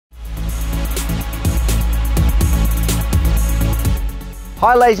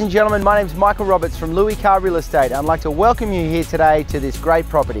Hi ladies and gentlemen, my name is Michael Roberts from Carr Real Estate and I'd like to welcome you here today to this great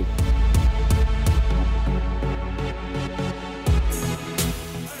property.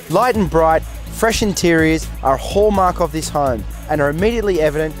 Light and bright, fresh interiors are a hallmark of this home and are immediately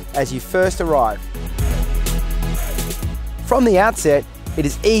evident as you first arrive. From the outset, it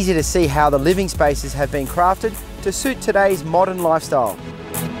is easy to see how the living spaces have been crafted to suit today's modern lifestyle.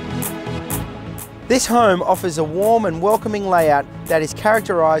 This home offers a warm and welcoming layout that is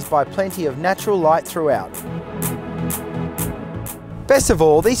characterised by plenty of natural light throughout. Best of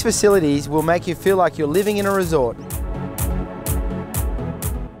all, these facilities will make you feel like you're living in a resort.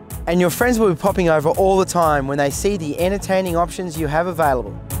 And your friends will be popping over all the time when they see the entertaining options you have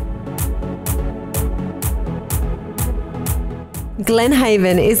available.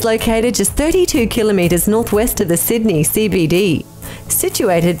 Glenhaven is located just 32 kilometres northwest of the Sydney CBD.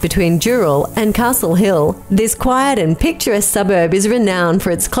 Situated between Dural and Castle Hill, this quiet and picturesque suburb is renowned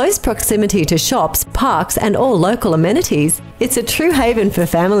for its close proximity to shops, parks and all local amenities. It's a true haven for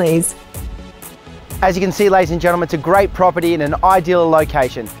families. As you can see, ladies and gentlemen, it's a great property in an ideal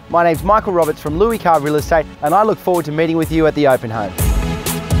location. My name's Michael Roberts from Carr Real Estate and I look forward to meeting with you at the open home.